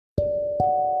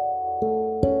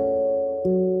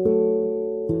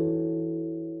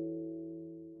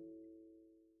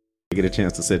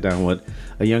chance to sit down with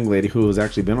a young lady who has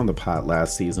actually been on the pod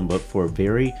last season, but for a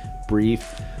very brief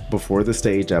before the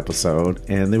stage episode.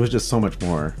 And there was just so much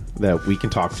more that we can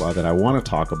talk about that I want to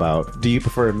talk about. Do you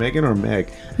prefer Megan or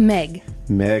Meg? Meg.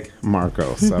 Meg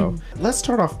Markos. So let's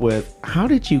start off with, how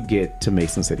did you get to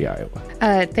Mason City,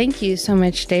 Iowa? Thank you so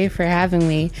much, Dave, for having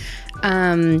me.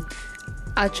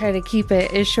 I'll try to keep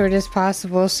it as short as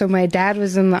possible. So my dad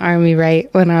was in the Army,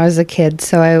 right, when I was a kid.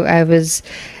 So I was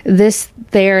this,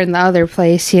 there, and the other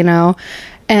place, you know.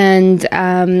 And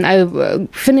I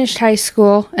finished high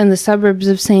school in the suburbs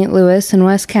of St. Louis in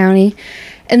West County.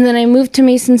 And then I moved to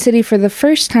Mason City for the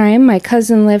first time. My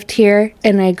cousin lived here,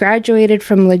 and I graduated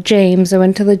from La James. I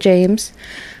went to La James.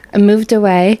 I moved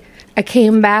away. I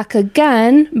came back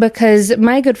again because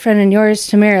my good friend and yours,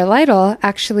 Tamara Lytle,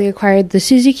 actually acquired the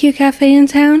Suzy Q Cafe in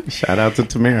town. Shout out to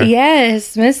Tamara.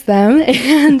 Yes, miss them.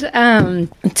 And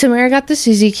Tamara got the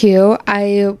Suzy Q.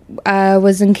 I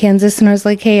was in Kansas, and I was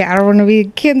like, hey, I don't want to be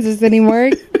in Kansas anymore.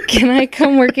 Can I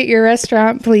come work at your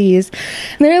restaurant, please?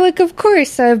 And they're like, of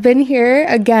course. So I've been here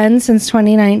again since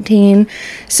 2019.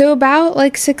 So about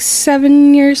like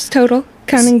 6-7 years total,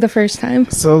 counting the first time.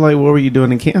 So like, what were you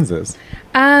doing in Kansas?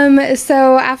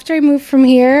 So after I moved from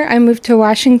here, I moved to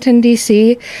Washington,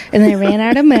 D.C., and I ran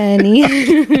out of money.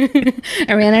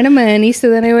 So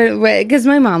then I went, because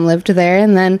my mom lived there,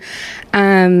 and then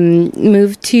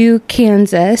moved to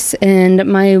Kansas, and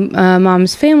my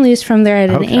mom's family is from there. I had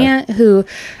an aunt who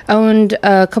owned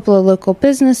a couple of local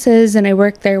businesses, and I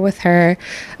worked there with her.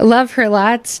 I love her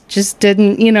lots, just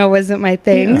didn't, wasn't my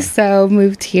thing, so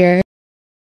moved here.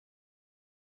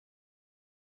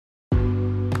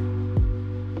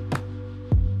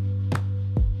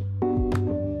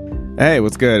 Hey,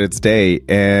 what's good? It's Day.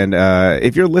 And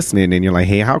if you're listening and you're like,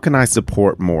 hey, how can I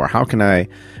support more? How can I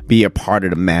be a part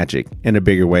of the magic in a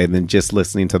bigger way than just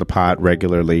listening to the pod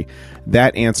regularly?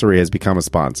 That answer is become a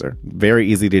sponsor. Very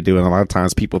easy to do. And a lot of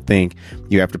times people think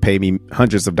you have to pay me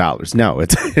hundreds of dollars. No,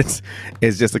 it's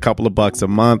just a couple of bucks a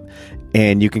month.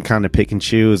 And you can kind of pick and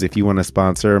choose if you want to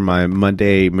sponsor my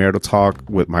Monday marital talk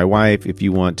with my wife, if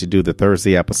you want to do the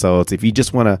Thursday episodes, if you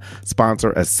just want to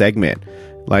sponsor a segment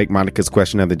like Monica's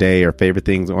question of the day or favorite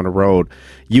things on the road,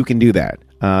 you can do that.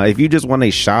 If you just want a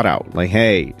shout out, like,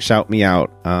 hey, shout me out.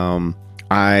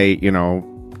 I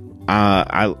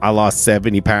lost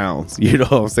 70 pounds, you know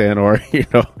what I'm saying? Or,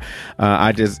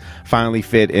 I just finally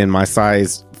fit in my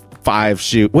size 5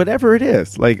 shoe, whatever it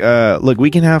is. Like, look, we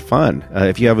can have fun.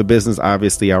 If you have a business,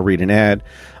 obviously I'll read an ad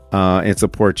and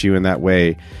support you in that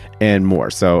way and more.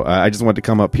 So I just wanted to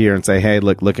come up here and say, hey,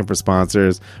 look, looking for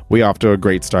sponsors. We off to a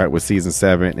great start with season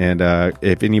 7. And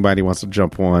if anybody wants to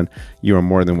jump on, you are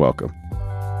more than welcome.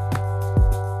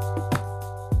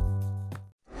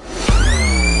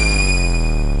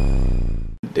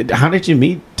 How did you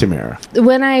meet Tamara?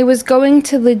 When I was going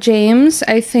to the James,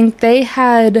 I think they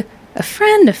had a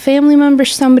friend, a family member,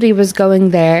 somebody was going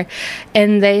there,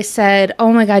 and they said,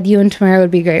 oh my God, you and Tamara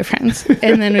would be great friends.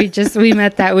 And then we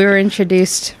met that. We were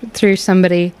introduced through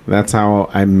somebody. That's how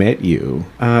I met you.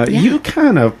 You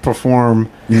kind of perform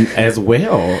as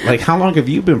well. Like, how long have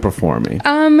you been performing?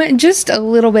 Just a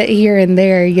little bit here and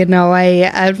there. I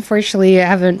unfortunately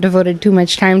haven't devoted too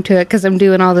much time to it because I'm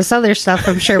doing all this other stuff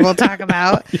I'm sure we'll talk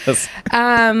about. Yes.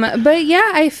 But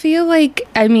yeah, I feel like,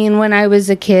 when I was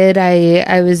a kid,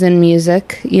 I was in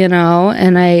music,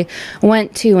 and I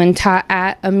went to and taught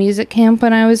at a music camp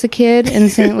when I was a kid in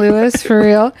St. Louis, for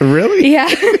real. Really? Yeah.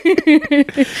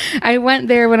 I went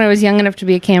there when I was young enough to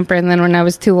be a camper, and then when I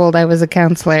was too old, I was a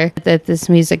counselor at this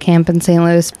music camp in St.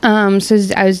 Louis.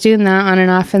 So I was doing that on and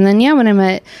off, and then when I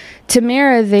met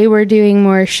Tamara, they were doing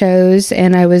more shows,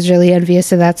 and I was really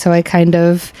envious of that, so I kind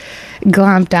of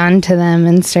glomped onto them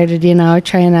and started,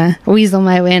 trying to weasel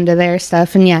my way into their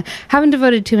stuff. And haven't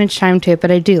devoted too much time to it,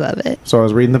 but I do love it. So I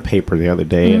was reading the paper the other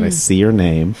day, and I see your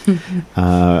name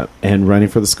and running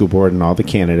for the school board and all the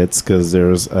candidates, because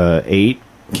there's 8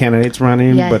 candidates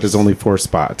running, but there's only 4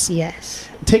 spots. Yes.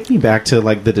 Take me back to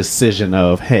like the decision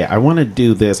of, hey, I want to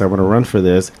do this, I want to run for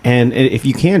this, and if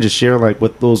you can, just share like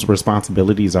what those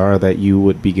responsibilities are that you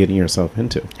would be getting yourself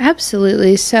into.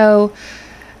 Absolutely. So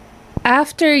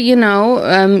after,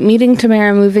 meeting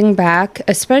Tamara, moving back,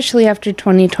 especially after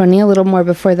 2020, a little more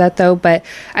before that though, but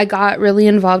I got really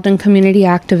involved in community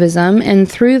activism. And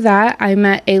through that, I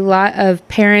met a lot of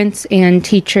parents and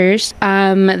teachers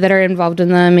that are involved in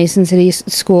the Mason City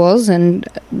schools and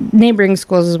neighboring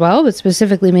schools as well, but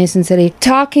specifically Mason City,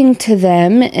 talking to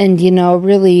them and,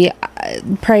 really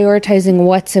prioritizing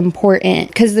what's important,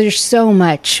 because there's so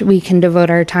much we can devote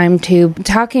our time to.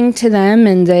 Talking to them,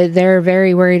 and they're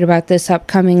very worried about this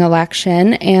upcoming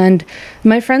election. And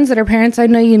my friends that are parents, I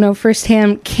know you know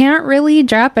firsthand, can't really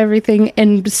drop everything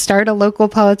and start a local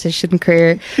politician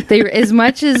career. They, as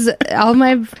much as all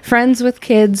my friends with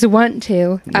kids want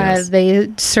to, Yes.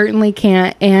 they certainly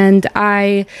can't. And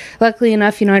I, luckily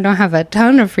enough, I don't have a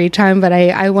ton of free time, but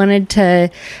I wanted to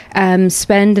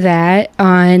spend that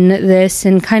on this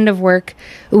and kind of work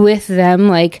with them.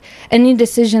 Like any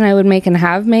decision I would make and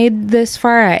have made this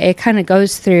far, it kind of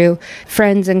goes through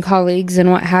friends and colleagues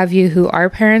and what have you who are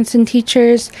parents and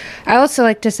teachers. I also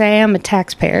like to say I am a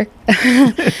taxpayer.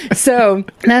 So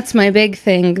that's my big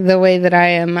thing, the way that I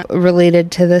am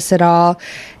related to this at all,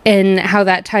 and how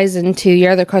that ties into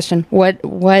your other question. What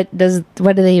do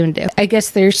they even do? I guess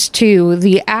there's two.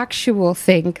 The actual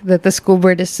thing that the school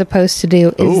board is supposed to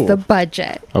do is the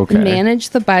budget. Okay. Manage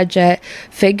the budget,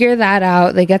 figure that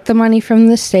out. They get the money from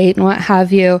the state and what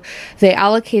have you. They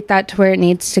allocate that to where it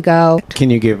needs to go. Can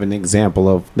you give an example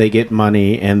of they get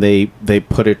money and they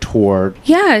put it toward?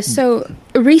 Yeah, so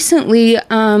recently,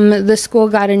 the school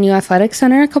got a new athletic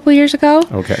center a couple years ago.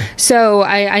 Okay. So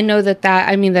I know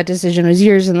that decision was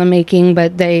years in the making,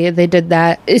 but they did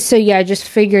that. So yeah, just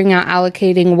figuring out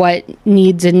allocating what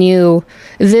needs a new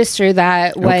this or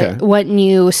that, what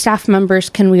new staff members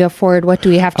can we afford, what do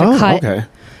we have to cut, okay.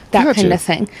 that Gotcha. kind of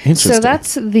thing. Interesting. So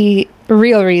that's the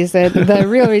real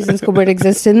reason school board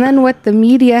exists. And then what the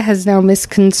media has now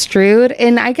misconstrued,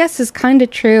 and I guess is kind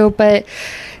of true, but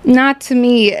not to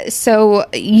me. So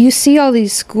you see all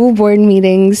these school board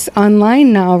meetings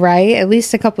online now, right? At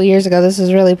least a couple years ago, this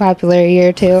was really popular, a year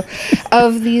or two,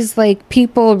 of these like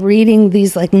people reading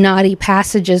these like naughty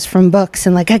passages from books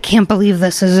and like, I can't believe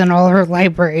this is in all our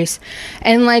libraries.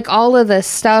 And like all of this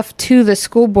stuff to the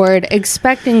school board,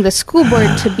 expecting the school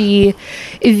board to be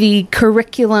the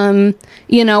curriculum,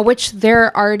 which there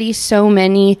are already so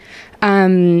many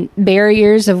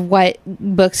barriers of what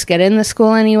books get in the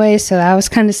school anyway, so that was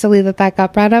kind of silly that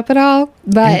got brought up at all.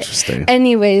 But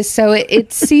anyways, so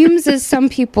it seems as some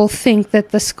people think that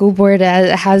the school board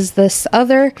has this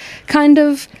other kind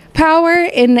of power.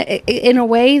 In a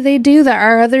way they do. That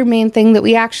our other main thing that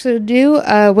we actually do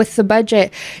with the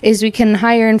budget is we can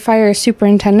hire and fire a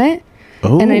superintendent.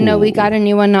 Oh. And I know we got a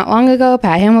new one not long ago,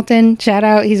 Pat Hamilton, shout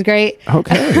out, he's great.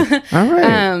 Okay. All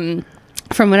right.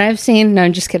 From what I've seen, no,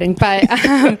 I'm just kidding. But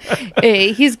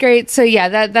he's great. So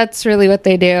yeah, that's really what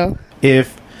they do.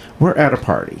 If we're at a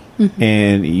party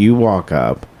and you walk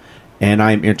up and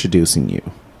I'm introducing you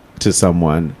to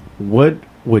someone, what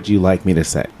would you like me to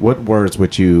say? What words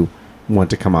would you want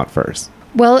to come out first?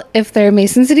 Well, if they're a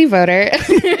Mason City voter,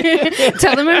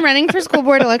 tell them I'm running for school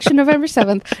board election November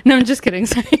 7th. No, I'm just kidding.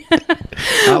 Sorry.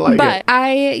 I like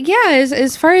it.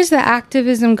 As far as the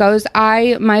activism goes,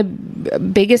 my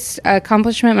biggest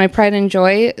accomplishment, my pride and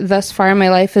joy thus far in my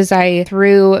life is I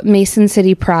threw Mason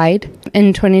City Pride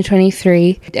in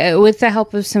 2023 with the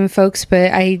help of some folks, but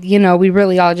we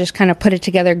really all just kind of put it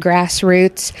together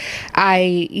grassroots.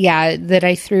 That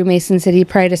I threw Mason City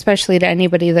Pride, especially to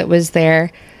anybody that was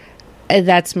there.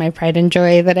 That's my pride and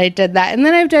joy that I did that. And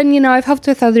then I've done, I've helped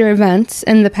with other events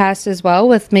in the past as well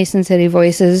with Mason City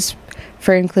Voices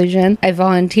for Inclusion. I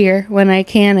volunteer when I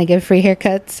can. I give free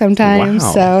haircuts sometimes.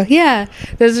 Wow. So yeah,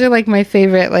 those are like my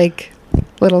favorite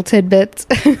little tidbits.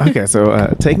 Okay,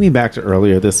 so take me back to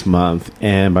earlier this month,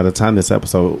 and by the time this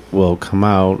episode will come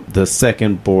out, the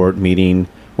second board meeting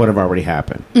would have already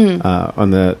happened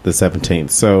on the 17th.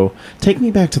 So take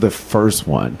me back to the first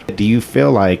one. Do you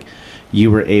feel like you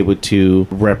were able to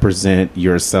represent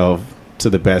yourself to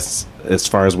the best as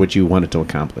far as what you wanted to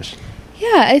accomplish?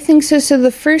 Yeah, I think so. So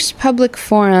the first public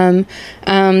forum,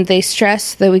 they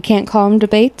stress that we can't call them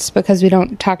debates because we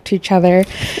don't talk to each other.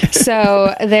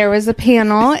 So there was a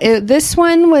panel. This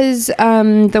one was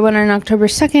the one on October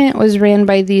 2nd was ran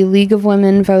by the League of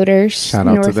Women Voters, shout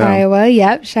out North to them. Iowa.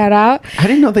 Yep, shout out. I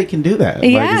didn't know they can do that.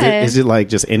 Yeah. Is it like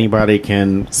just anybody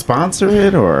can sponsor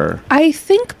it, or? I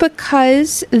think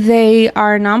because they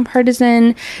are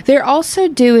nonpartisan, they're also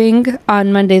doing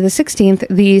on Monday the 16th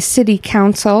the city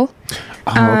council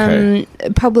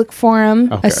public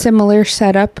forum, a similar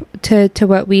setup to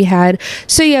what we had.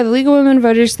 So yeah, the League of Women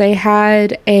Voters, they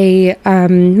had a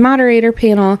moderator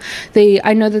panel.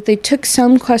 I know that they took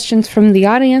some questions from the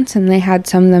audience and they had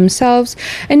some themselves.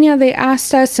 And yeah, they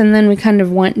asked us and then we kind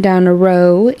of went down a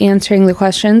row answering the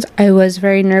questions. I was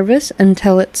very nervous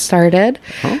until it started.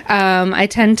 I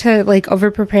tend to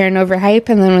over prepare and overhype,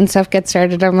 and then when stuff gets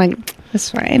started, I'm like, It's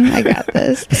fine. I got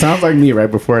this. It sounds like me right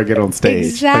before I get on stage.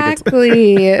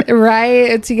 Exactly. Right?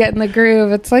 It's you get in the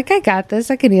groove. It's like, I got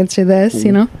this. I can answer this,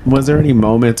 you know? Was there any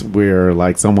moments where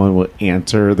like someone would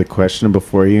answer the question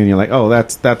before you and you're like, oh,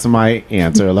 that's my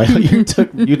answer. Like you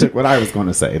took what I was going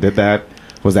to say.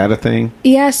 Was that a thing?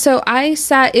 Yeah. So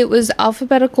it was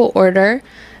alphabetical order.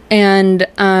 And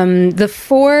the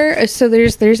 4, so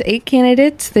there's 8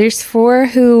 candidates. There's 4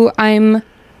 who I'm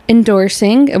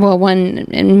endorsing. Well, 1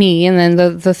 and me, and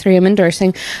then the 3 I'm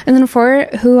endorsing, and then 4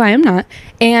 who I am not.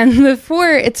 And the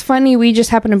 4, it's funny, we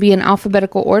just happen to be in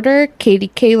alphabetical order: Katie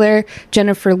Kaler,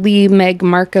 Jennifer Lee, Meg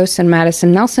Markos, and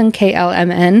Madison Nelson,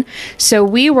 KLMN. So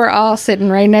we were all sitting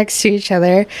right next to each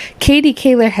other. Katie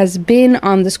Kaler has been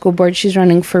on the school board. She's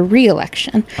running for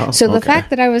re-election. The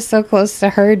fact that I was so close to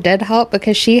her did help,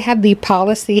 because she had the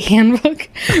policy handbook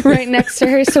right next to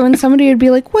her. So when somebody would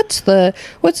be like, what's the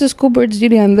school board's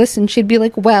duty on this? And she'd be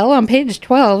like, well, on page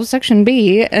 12, section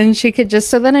B. And she could just,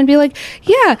 so then I'd be like,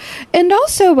 yeah, and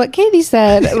also what Katie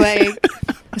said, like,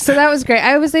 so that was great.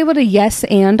 I was able to yes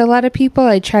and a lot of people.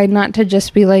 I tried not to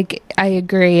just be like, I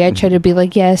agree. I tried to be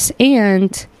like, yes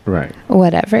and right,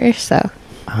 whatever. So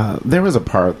there was a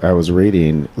part I was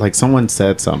reading, like someone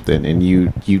said something and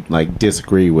you like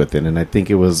disagree with it, and I think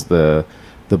it was the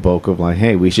bulk of like,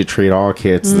 hey, we should treat all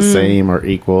kids the same or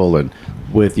equal, and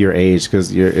with your age,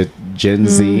 because you're Gen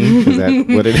Z. Is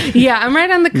that what it is? Yeah, I'm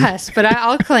right on the cusp, but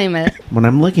I'll claim it. When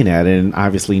I'm looking at it, and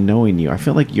obviously knowing you, I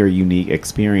feel like your unique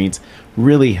experience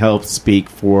really helps speak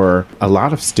for a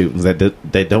lot of students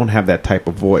that don't have that type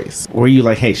of voice. Or you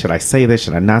like, hey, should I say this?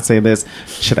 Should I not say this?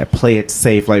 Should I play it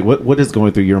safe? Like, what is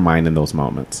going through your mind in those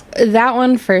moments? That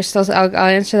one first. I'll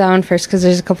answer that one first, because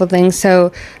there's a couple things.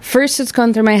 So first, it's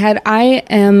going through my head. I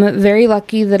am very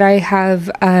lucky that I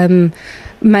have...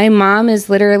 my mom is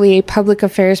literally a public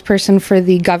affairs person for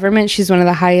the government. She's one of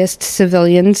the highest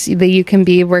civilians that you can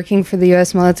be, working for the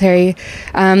U.S. military,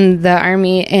 the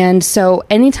Army. And so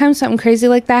anytime something crazy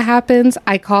like that happens,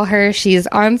 I call her. She's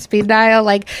on speed dial.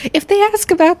 Like, if they ask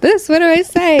about this, what do I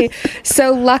say?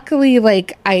 So luckily,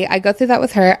 like, I go through that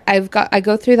with her. I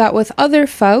go through that with other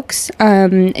folks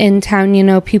in town, you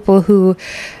know, people who...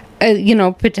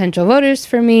 potential voters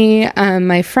for me,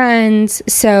 my friends.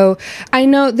 So I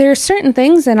know there are certain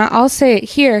things, and I'll say it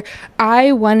here.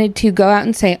 I wanted to go out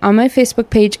and say on my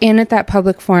Facebook page and at that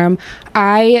public forum,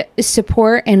 I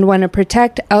support and want to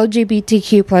protect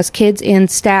LGBTQ plus kids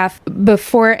and staff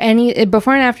before and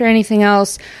after anything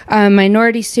else,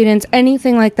 minority students,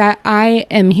 anything like that. I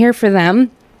am here for them.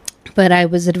 But I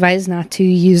was advised not to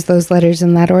use those letters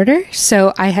in that order.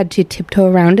 So I had to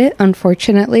tiptoe around it,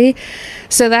 unfortunately.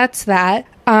 So that's that.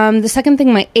 The second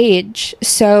thing, my age.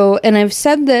 So, and I've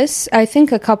said this, I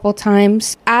think, a couple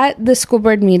times at the school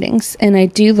board meetings, and I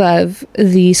do love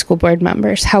the school board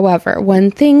members. However, when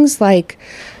things like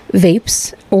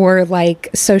vapes or like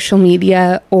social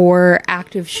media or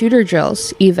active shooter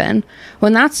drills, even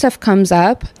when that stuff comes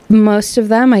up, most of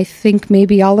them, I think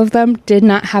maybe all of them, did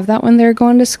not have that when they were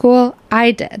going to school.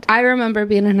 I did. I remember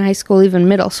being in high school, even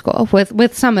middle school,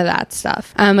 with some of that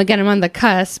stuff. Again, I'm on the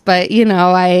cusp, but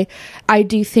I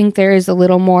do think there is a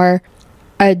little more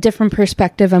a different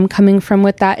perspective I'm coming from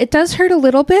with that. It does hurt a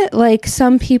little bit. Like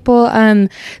some people,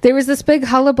 there was this big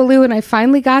hullabaloo and I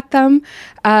finally got them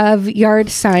of yard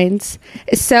signs.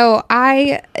 So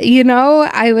I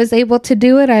was able to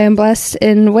do it. I am blessed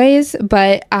in ways,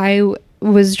 but I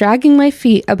was dragging my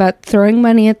feet about throwing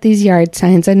money at these yard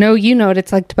signs. I know you know what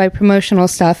it's like to buy promotional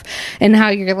stuff and how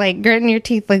you're like gritting your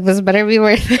teeth like this better be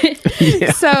worth it.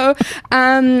 Yeah. So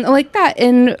like that,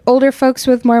 and older folks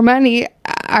with more money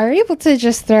are able to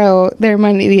just throw their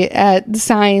money at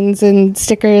signs and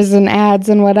stickers and ads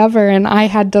and whatever, and I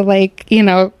had to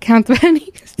count the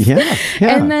pennies. Yeah.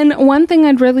 And then one thing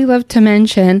I'd really love to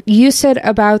mention, you said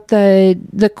about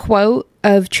the quote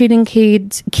of treating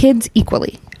kids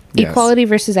equally. Yes. Equality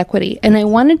versus equity. And I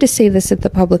wanted to say this at the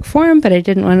public forum, but I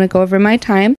didn't want to go over my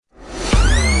time.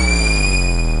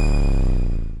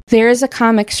 There is a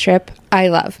comic strip I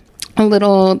love, a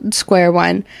little square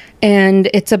one, and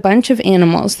it's a bunch of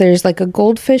animals. There's like a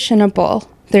goldfish in a bowl.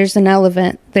 There's an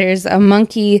elephant. There's a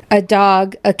monkey, a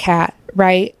dog, a cat,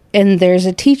 right? And there's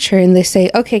a teacher and they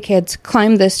say, okay, kids,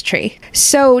 climb this tree.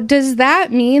 So does that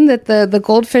mean that the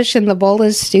goldfish in the bowl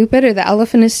is stupid or the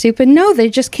elephant is stupid? No, they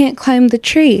just can't climb the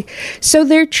tree. So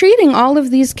they're treating all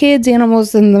of these kids,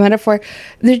 animals in the metaphor,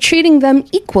 they're treating them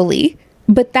equally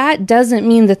But that doesn't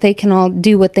mean that they can all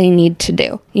do what they need to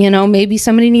do. Maybe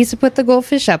somebody needs to put the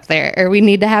goldfish up there, or we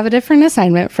need to have a different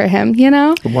assignment for him,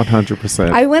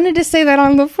 100%. I wanted to say that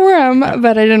on the forum,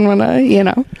 but I didn't want to,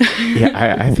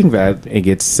 Yeah, I think that it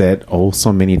gets said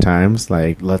so many times,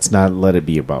 like, let's not let it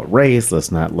be about race,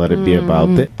 let's not let it be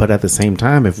about this. But at the same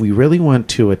time, if we really want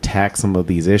to attack some of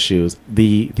these issues,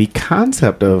 the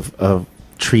concept of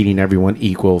treating everyone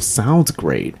equal sounds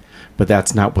great. But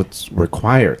that's not what's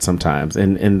required sometimes.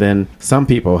 And then some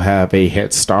people have a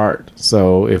head start.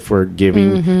 So if we're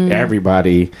giving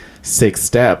everybody 6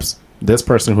 steps, this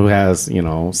person who has,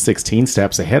 16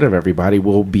 steps ahead of everybody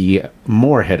will be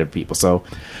more ahead of people. So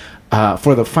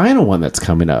for the final one that's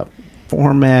coming up,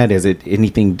 format, is it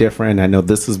anything different? I know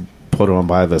this is put on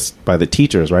by the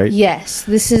teachers, right? Yes,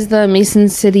 this is the Mason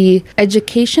City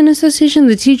Education Association,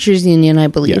 the teachers union, I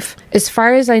believe. Yes. As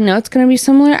far as I know, it's going to be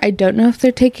similar. I don't know if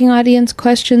they're taking audience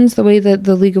questions the way that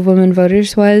the League of Women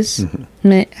Voters was.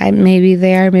 Maybe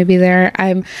they are, maybe they're.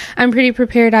 I'm pretty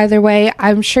prepared either way.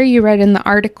 I'm sure you read in the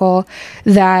article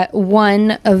that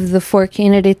one of the 4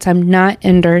 candidates I'm not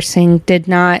endorsing did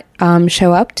not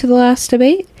show up to the last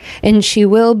debate, and she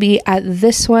will be at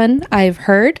this one, I've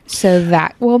heard. So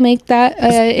that will make that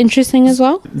interesting as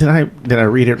well. Did I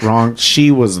read it wrong?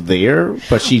 She was there,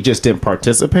 but she just didn't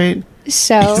participate?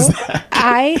 So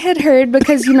I had heard,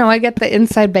 because, I get the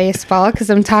inside baseball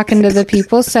because I'm talking to the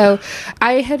people. So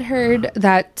I had heard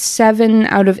that 7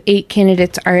 out of 8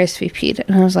 candidates RSVP'd.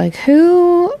 And I was like,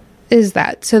 who is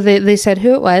that? So they said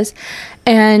who it was.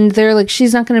 And they're like,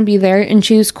 she's not going to be there. And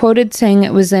she was quoted saying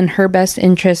it was in her best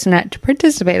interest not to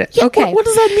participate. Yeah, okay. What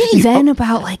does that mean? Then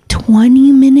about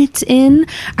 20 minutes in,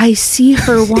 I see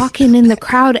her walking in the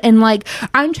crowd. And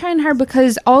I'm trying hard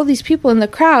because all these people in the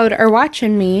crowd are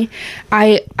watching me.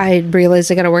 I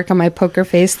realized I got to work on my poker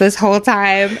face this whole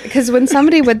time. Because when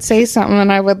somebody would say something,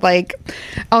 and I would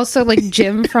also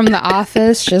Jim from The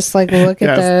Office, just look at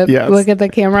the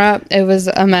camera. It was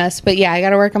a mess. But yeah, I got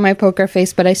to work on my poker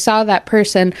face. But I saw that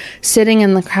person sitting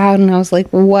in the crowd, and I was like,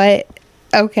 what?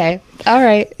 Okay, all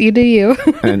right, you do you.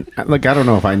 And I don't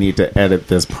know if I need to edit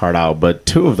this part out, but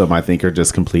 2 of them I think are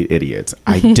just complete idiots.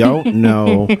 I don't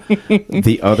know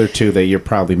the other 2 that you're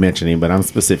probably mentioning, but I'm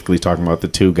specifically talking about the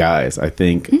 2 guys. I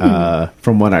think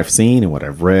from what I've seen and what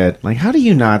I've read, how do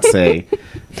you not say,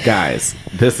 guys,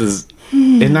 this is,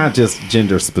 and not just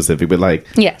gender specific, but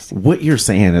yes, what you're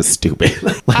saying is stupid.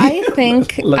 I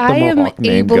think I am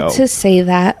able to say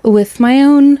that with my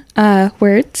own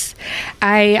words.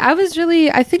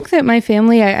 I think that my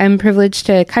family, I'm privileged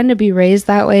to kind of be raised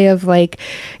that way of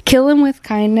kill him with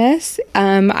kindness.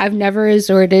 I've never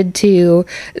resorted to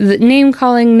the name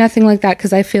calling, nothing like that,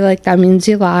 because I feel like that means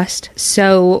you lost.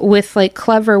 So with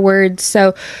clever words.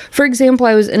 So for example,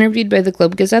 I was interviewed by the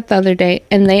Globe Gazette the other day,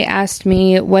 and they asked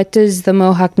me, what does the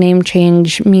Mohawk name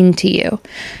change mean to you?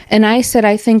 And I said,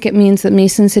 I think it means that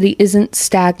Mason City isn't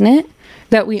stagnant,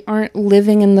 that we aren't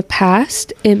living in the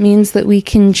past. It means that we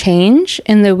can change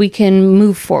and that we can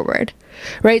move forward.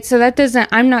 Right? So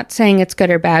I'm not saying it's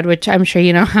good or bad, which I'm sure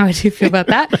you know how I do feel about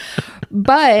that.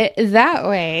 But that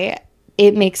way,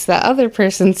 it makes the other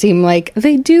person seem like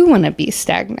they do want to be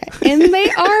stagnant and they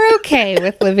are okay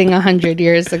with living 100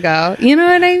 years ago. You know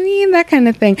what I mean? That kind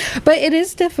of thing. But it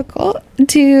is difficult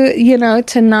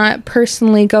to not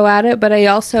personally go at it. But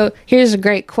here's a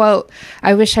great quote.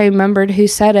 I wish I remembered who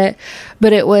said it,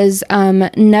 but it was,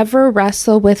 never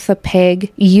wrestle with the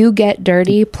pig. You get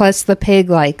dirty, plus the pig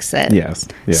likes it. Yes.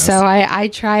 So I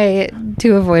try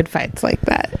to avoid fights like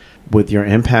that. With your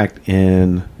impact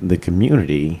in the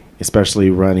community, especially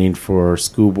running for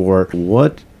school board,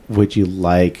 what would you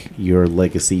like your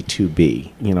legacy to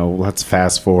be? Let's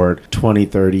fast forward 20,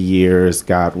 30 years,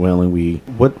 God willing.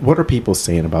 What are people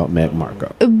saying about Meg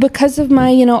Markos? Because of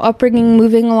my, upbringing,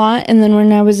 moving a lot, and then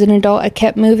when I was an adult, I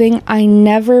kept moving. I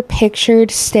never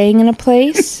pictured staying in a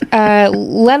place,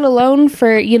 let alone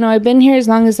for, I've been here as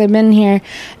long as I've been here.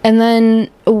 And then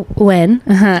when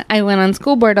I went on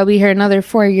school board, I'll be here another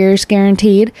 4 years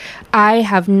guaranteed. I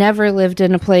have never lived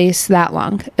in a place that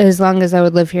long as I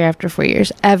would live here after 4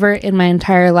 years, ever in my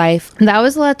entire life. That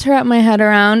was a lot to wrap my head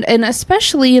around. And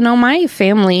especially, my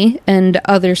family and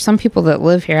some people that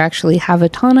live here actually have a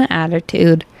ton of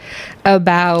attitude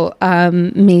about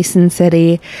Mason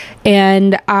City.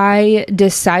 And I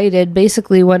decided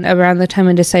basically around the time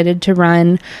I decided to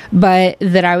run, but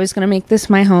that I was going to make this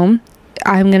my home.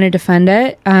 I'm going to defend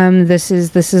it. This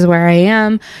is where I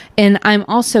am. And I'm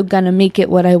also going to make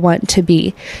it what I want to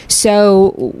be.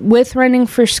 So with running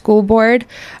for school board,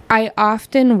 I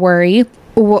often worry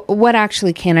what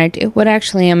actually can I do? What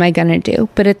actually am I going to do?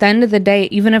 But at the end of the day,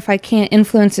 even if I can't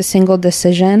influence a single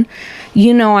decision,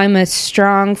 I'm a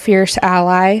strong, fierce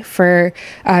ally for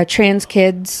trans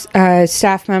kids,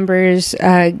 staff members,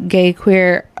 gay,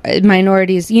 queer,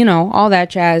 minorities, all that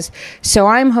jazz. So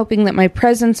I'm hoping that my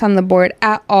presence on the board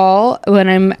at all, when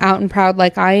I'm out and proud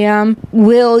like I am,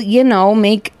 will,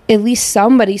 make at least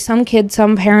somebody, some kid,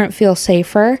 some parent feel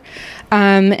safer.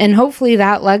 And hopefully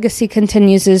that legacy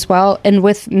continues as well. And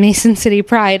with Mason City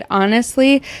Pride,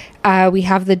 honestly, we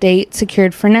have the date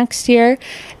secured for next year.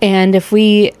 And if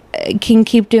we can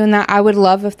keep doing that, I would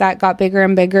love if that got bigger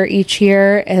and bigger each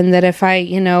year. And that if I,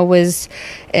 was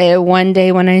one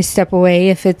day when I step away,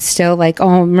 if it's still like,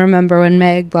 oh, remember when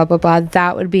Meg, blah, blah, blah,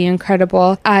 that would be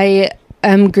incredible.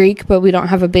 I'm Greek, but we don't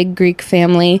have a big Greek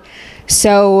family.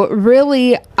 So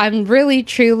really, I'm really,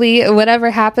 truly, whatever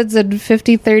happens in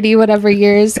 50, 30, whatever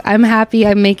years, I'm happy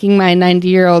I'm making my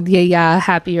 90-year-old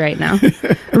happy right now.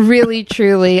 Really,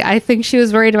 truly. I think she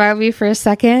was worried about me for a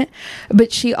second,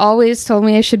 but she always told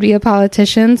me I should be a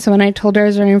politician. So when I told her I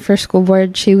was running for school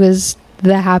board, she was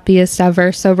the happiest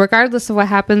ever. So regardless of what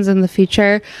happens in the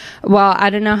future, well, I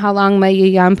don't know how long my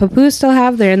Yaya and Papu still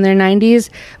have. They're in their 90s,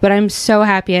 but I'm so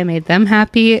happy I made them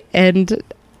happy and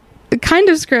kind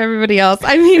of screw everybody else.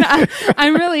 I mean,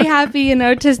 I'm really happy,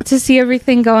 to see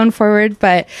everything going forward.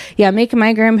 But yeah, making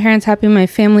my grandparents happy, my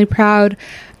family proud,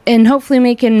 and hopefully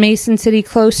making Mason City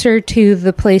closer to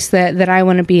the place that I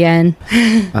want to be in.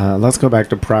 Let's go back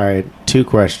to Pride. 2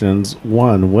 questions.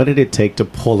 1, what did it take to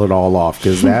pull it all off?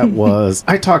 Because that was,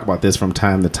 I talk about this from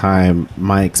time to time,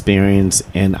 my experience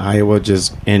in Iowa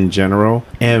just in general.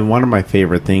 And one of my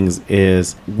favorite things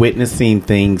is witnessing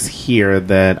things here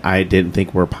that I didn't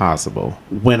think were possible.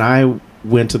 When I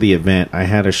went to the event, I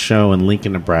had a show in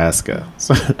Lincoln, Nebraska.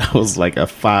 So that was like a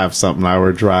 5-something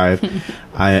hour drive.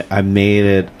 I made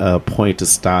it a point to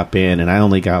stop in, and I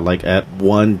only got like at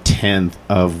 1/10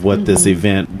 of what this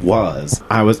event was.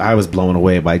 I was blown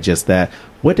away by just that.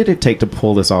 What did it take to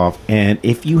pull this off? And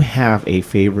if you have a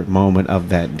favorite moment of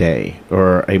that day,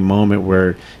 or a moment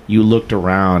where you looked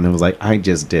around and was like, I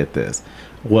just did this,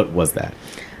 what was that?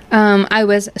 I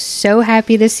was so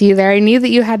happy to see you there. I knew that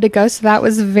you had to go, so that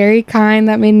was very kind.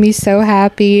 That made me so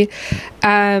happy.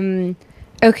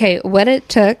 Okay, what it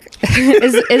took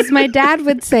is my dad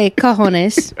would say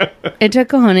cojones. It took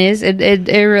cojones.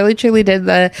 It really truly did.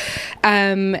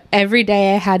 Every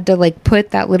day I had to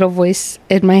put that little voice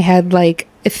in my head,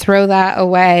 throw that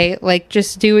away,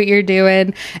 just do what you're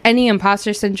doing. Any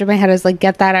imposter syndrome I had was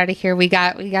get that out of here. We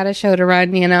got a show to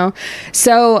run,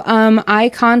 So I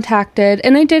contacted,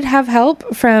 and I did have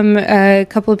help from a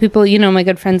couple of people, my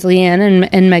good friends Leanne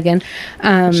and Megan.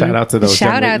 Shout out to those.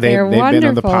 They're they've wonderful. been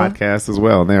on the podcast as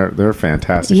well. They're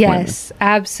fantastic. Yes, women.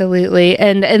 Absolutely,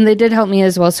 and they did help me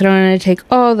as well. So I don't want to take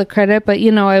all the credit, but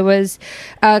I was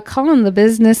calling the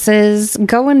businesses,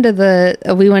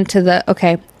 we went to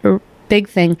the big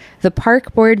thing. The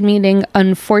park board meeting,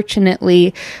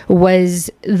 unfortunately, was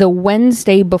the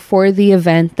Wednesday before the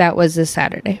event. That was a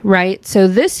Saturday, right? So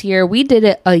this year we did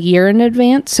it a year in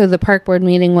advance. So the park board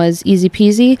meeting was easy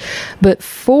peasy. But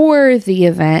for the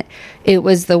event, it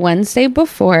was the Wednesday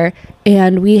before,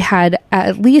 and we had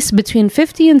at least between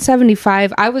 50 and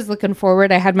 75. I was looking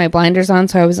forward. I had my blinders on,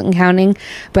 so I wasn't counting.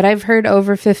 But I've heard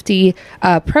over 50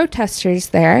 protesters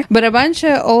there. But a bunch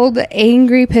of old,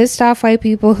 angry, pissed off white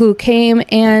people who came,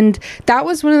 and that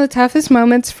was one of the toughest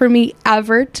moments for me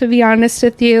ever, to be honest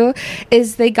with you,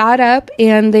 is they got up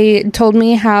and they told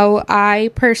me how I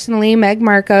personally, Meg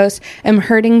Markos, am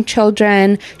hurting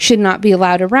children, should not be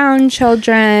allowed around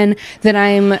children, that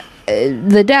I'm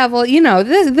the devil,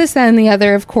 this, that, and the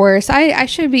other, of course. I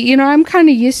should be, I'm kind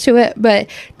of used to it, but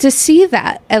to see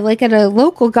that at a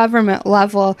local government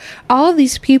level, all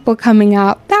these people coming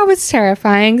out, that was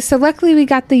terrifying. So luckily we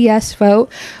got the yes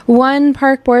vote. One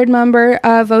park board member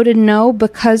voted no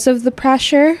because of the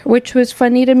pressure, which was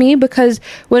funny to me, because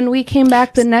when we came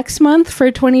back the next month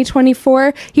for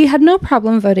 2024, he had no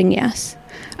problem voting yes.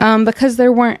 Because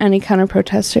there weren't any counter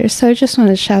protesters. So I just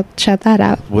want to shout that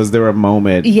out. Was there a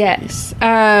moment? Yes.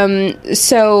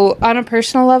 So on a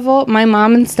personal level, my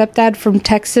mom and stepdad from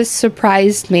Texas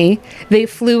surprised me. They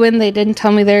flew in. They didn't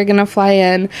tell me they were going to fly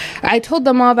in. I told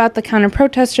them all about the counter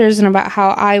protesters and about how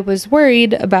I was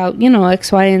worried about,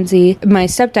 X, Y, and Z. My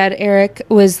stepdad, Eric,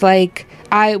 was like,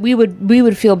 we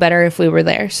would feel better if we were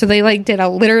there. So they did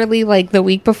literally the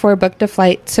week before booked a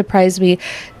flight, surprised me.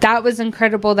 That was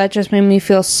incredible. That just made me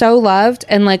feel so loved,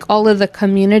 and all of the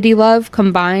community love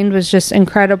combined was just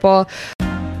incredible.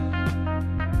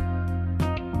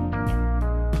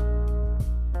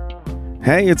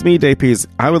 Hey, it's me, Day Peace.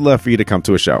 I would love for you to come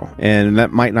to a show, and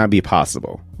that might not be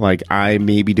possible. Like, I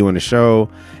may be doing a show,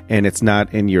 and it's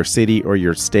not in your city or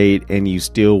your state, and you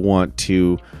still want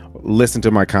to listen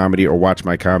to my comedy or watch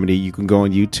my comedy. You can go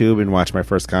on YouTube and watch my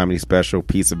first comedy special,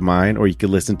 Peace of Mind, or you can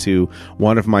listen to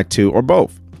one of my two or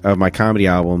both of my comedy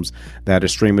albums that are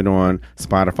streaming on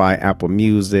Spotify, Apple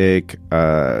Music,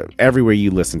 everywhere you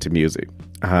listen to music.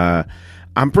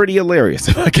 I'm pretty hilarious,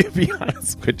 if I can be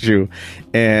honest with you.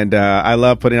 And I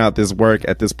love putting out this work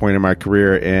at this point in my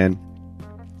career. And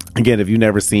again, if you've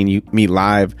never seen me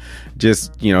live,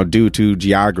 just, due to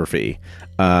geography,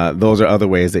 those are other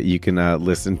ways that you can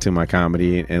listen to my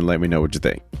comedy and let me know what you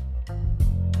think.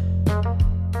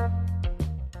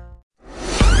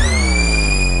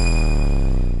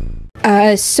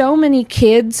 So many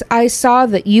kids I saw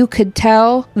that you could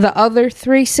tell the other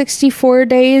 364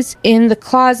 days in the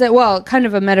closet. Well, kind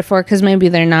of a metaphor because maybe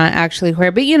they're not actually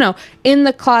queer, but in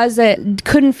the closet,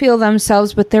 couldn't feel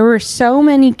themselves. But there were so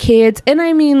many kids, and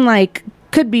I mean, like,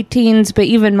 could be teens, but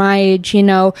even my age,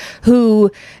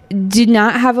 who did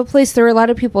not have a place. There were a lot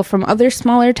of people from other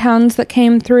smaller towns that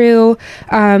came through.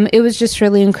 It was just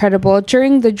really incredible.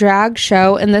 During the drag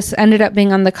show, and this ended up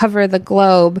being on the cover of the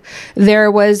Globe, there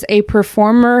was a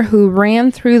performer who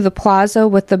ran through the plaza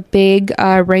with a big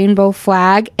rainbow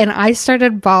flag, and I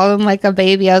started bawling like a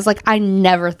baby. I was like, I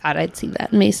never thought I'd see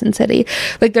that in Mason City.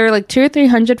 Like, there were like 200 or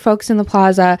 300 folks in the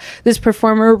plaza, this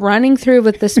performer running through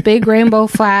with this big rainbow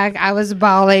flag. I was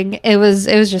bawling. It was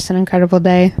just an incredible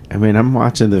day. I mean, I'm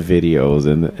watching the videos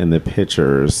and the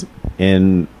pictures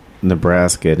in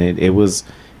Nebraska, and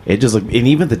it just looked, and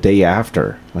even the day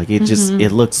after, like, it just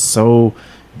it looks so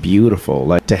beautiful.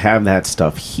 Like, to have that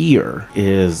stuff here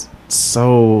is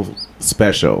so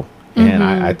special. And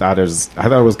I thought it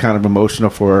was kind of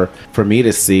emotional for me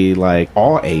to see, like,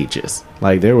 all ages.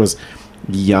 Like, there was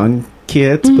young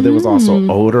kids, but there was also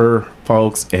older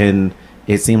folks, and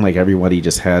it seemed like everybody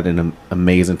just had an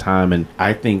amazing time. And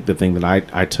I think the thing that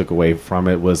I took away from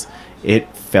it was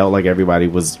it felt like everybody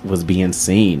was being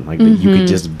seen, like that you could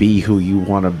just be who you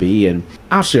want to be. And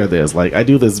I'll share this. Like, I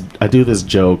do this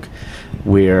joke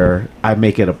where I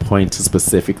make it a point to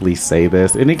specifically say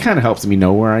this, and it kind of helps me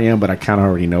know where I am, but I kind of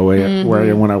already know where I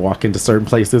am when I walk into certain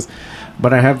places.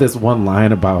 But I have this one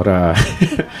line about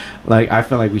like, I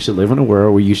feel like we should live in a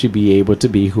world where you should be able to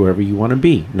be whoever you want to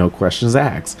be, no questions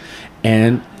asked.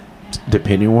 And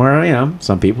depending on where I am,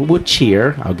 some people will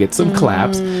cheer, I'll get some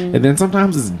claps, and then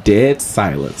sometimes it's dead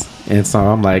silence. And so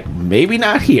I'm like, maybe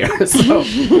not here. So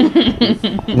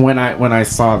when I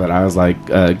saw that, I was like,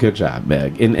 good job,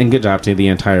 Meg, and good job to the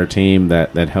entire team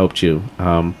that helped you.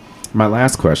 My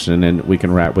last question, and we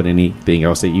can wrap with anything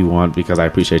else that you want, because I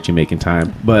appreciate you making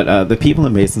time. But the people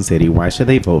in Mason City, why should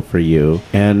they vote for you?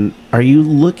 And are you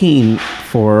looking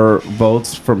for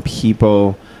votes from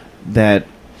people that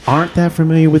aren't that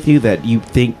familiar with you, that you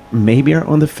think maybe are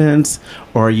on the fence?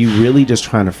 Or are you really just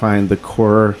trying to find the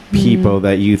core people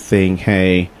that you think,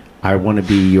 hey, I want to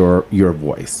be your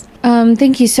voice?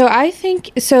 Thank you. So I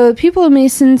think, people in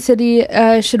Mason City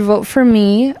should vote for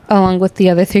me along with the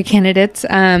other 3 candidates.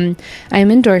 I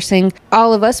am endorsing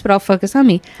all of us, but I'll focus on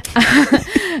me.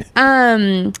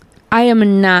 I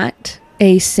am not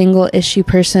a single issue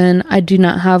person. I do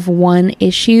not have one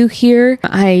issue here.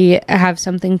 I have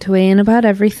something to weigh in about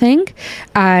everything.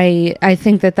 I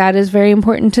think that is very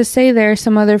important to say. There are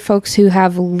some other folks who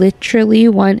have literally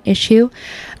one issue,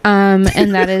 and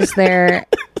that is their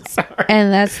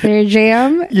and that's their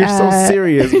jam. You're so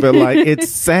serious, but like, it's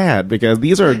sad because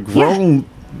these are grown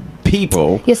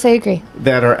people. Yes, I agree.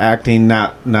 That are acting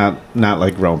not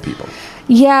like grown people.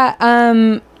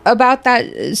 Yeah. About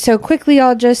that, so quickly,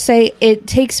 I'll just say it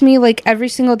takes me, like, every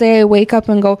single day I wake up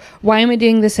and go, why am I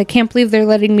doing this? I can't believe they're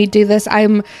letting me do this.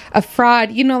 I'm a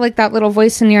fraud. Like that little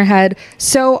voice in your head.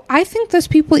 So I think those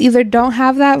people either don't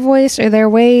have that voice or their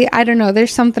way. I don't know.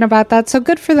 There's something about that. So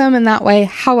good for them in that way.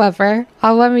 However,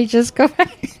 let me just go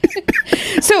back.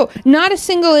 So, not a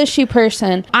single issue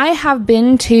person. I have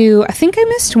been to, I think I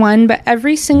missed one, but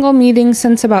every single meeting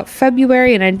since about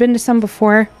February, and I'd been to some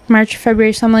before March,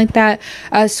 February, something like that,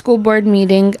 a school board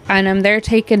meeting, and I'm there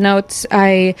taking notes.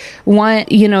 I want,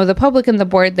 the public and the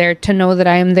board there to know that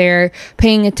I am there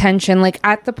paying attention. Like,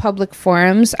 at the public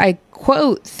forums, I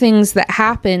quote things that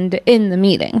happened in the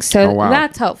meeting. So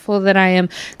that's helpful that I am,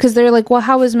 because they're like, well,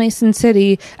 how was Mason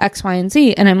City X, Y, and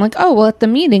Z? And I'm like, oh, well, at the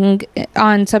meeting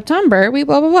on September, we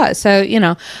blah, blah, blah. So,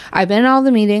 I've been in all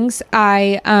the meetings.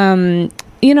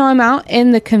 I'm out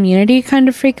in the community kind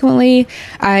of frequently.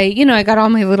 I got all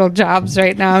my little jobs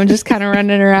right now. I'm just kind of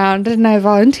running around, and I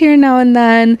volunteer now and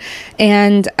then.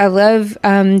 And I love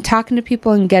talking to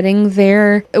people and getting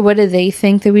what do they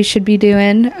think that we should be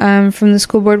doing from the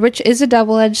school board, which is a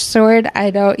double-edged sword. I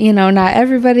don't, not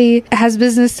everybody has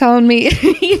business telling me,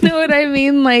 you know what I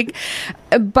mean? Like,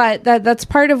 but that's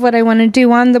part of what I want to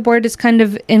do on the board is kind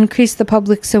of increase the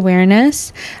public's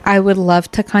awareness. I would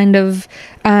love to kind of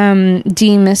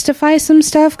demystify some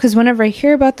stuff, because whenever I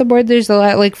hear about the board, there's a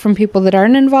lot, like, from people that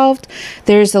aren't involved,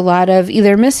 there's a lot of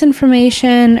either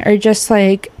misinformation or just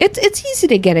like it's easy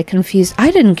to get it confused.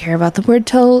 I didn't care about the board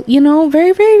till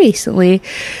very, very recently.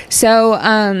 So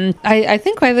I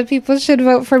think why the people should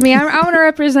vote for me. I want to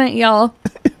represent y'all.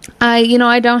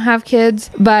 I don't have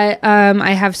kids, but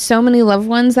I have so many loved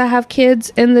ones that have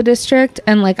kids in the district,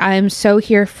 and like I am so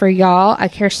here for y'all. I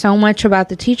care so much about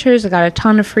the teachers. I got a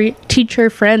ton of free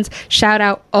teacher friends. Shout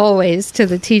out always to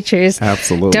the teachers.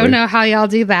 Absolutely. Don't know how y'all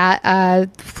do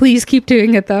that. Please keep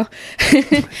doing it though.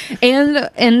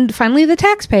 and finally the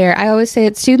taxpayer. I always say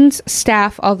it's students,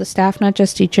 staff, all the staff, not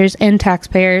just teachers, and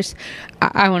taxpayers.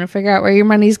 I want to figure out where your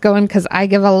money's going, because I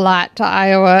give a lot to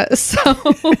Iowa. So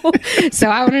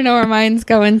I want to know where mine's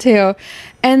going too.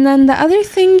 And then the other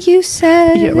thing you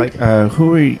said... Yeah, like,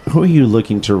 who are you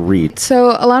looking to read?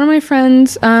 So a lot of my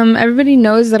friends, everybody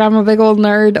knows that I'm a big old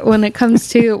nerd when it comes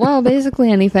to, well,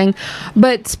 basically anything.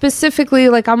 But specifically,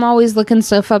 like, I'm always looking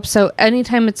stuff up. So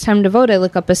anytime it's time to vote, I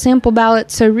look up a sample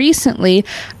ballot. So recently,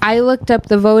 I looked up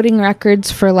the voting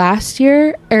records for last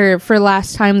year, or for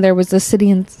last time there was a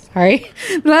city and... Sorry.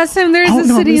 Last time there was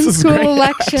a city and school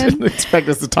election. I didn't expect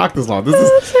us to talk this long. This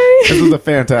is a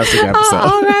fantastic episode.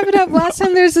 I'll wrap it up. Last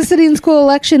time there was a city and school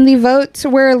election, the votes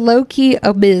were low-key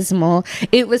abysmal.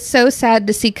 It was so sad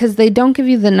to see, because they don't give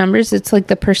you the numbers. It's like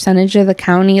the percentage of the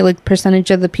county, like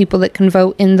percentage of the people that can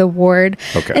vote in the ward.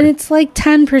 Okay. And it's like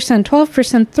 10%,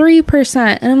 12%,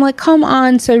 3%. And I'm like, come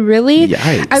on. So really,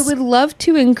 yikes. I would love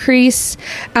to increase.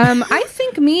 I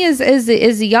think me as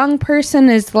a young person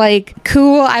is like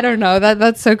cool. I don't know,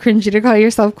 that's so cringy to call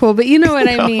yourself cool, but you know what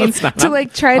I mean. To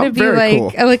like try to be like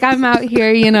cool. Like I'm out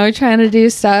here, trying to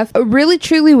do stuff. Really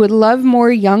truly would love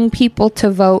more young people to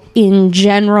vote in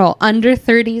general. Under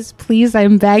 30s, please,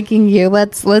 I'm begging you.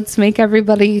 Let's make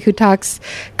everybody who talks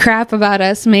crap about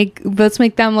us, let's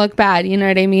make them look bad. You know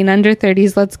what I mean? Under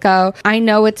 30s, let's go. I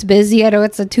know it's busy. I know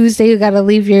it's a Tuesday. You got to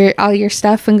leave all your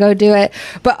stuff and go do it.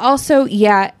 But also,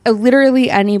 yeah,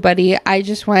 literally anybody. I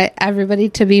just want everybody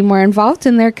to be more involved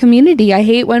in their community. I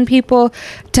hate when people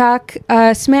talk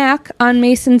smack on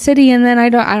Mason City, and then I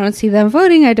don't see them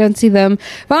voting. I don't see them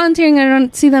volunteering. I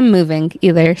don't see them moving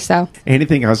either. So,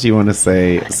 anything else you want to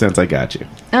say since I got you?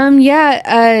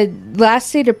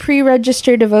 Last day to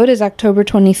pre-register to vote is October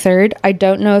 23rd. I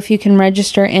don't know if you can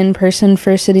register in person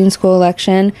for a city and school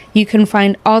election. You can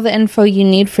find all the info you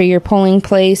need for your polling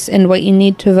place and what you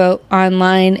need to vote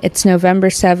online. It's November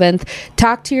 7th.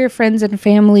 Talk to your friends and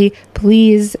family.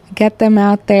 Please get them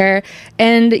out there.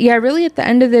 And yeah, really at the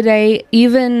end of the day,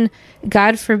 even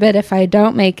God forbid if I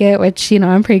don't make it, which,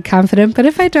 I'm pretty confident, but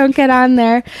if I don't get on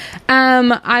there,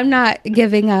 I'm not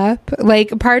giving up.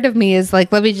 Like, part of me is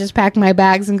like, let me just pack my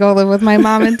bags and go live with my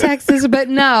mom in Texas. But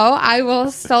no, I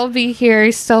will still be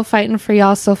here, still fighting for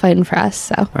y'all, still fighting for us.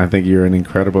 So I think you're an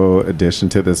incredible addition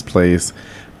to this place.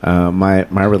 My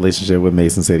relationship with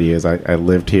Mason City is I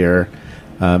lived here,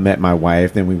 met my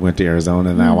wife, then we went to Arizona,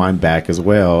 and now I'm back as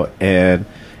well. And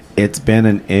it's been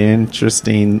an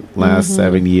interesting last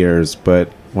 7 years, but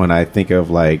when I think of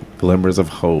like glimmers of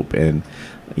hope and,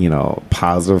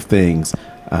 positive things,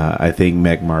 I think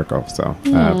Meg Markos. So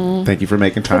thank you for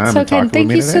making time and talking with me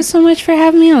today. Thank you so much for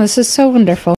having me on. This is so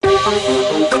wonderful.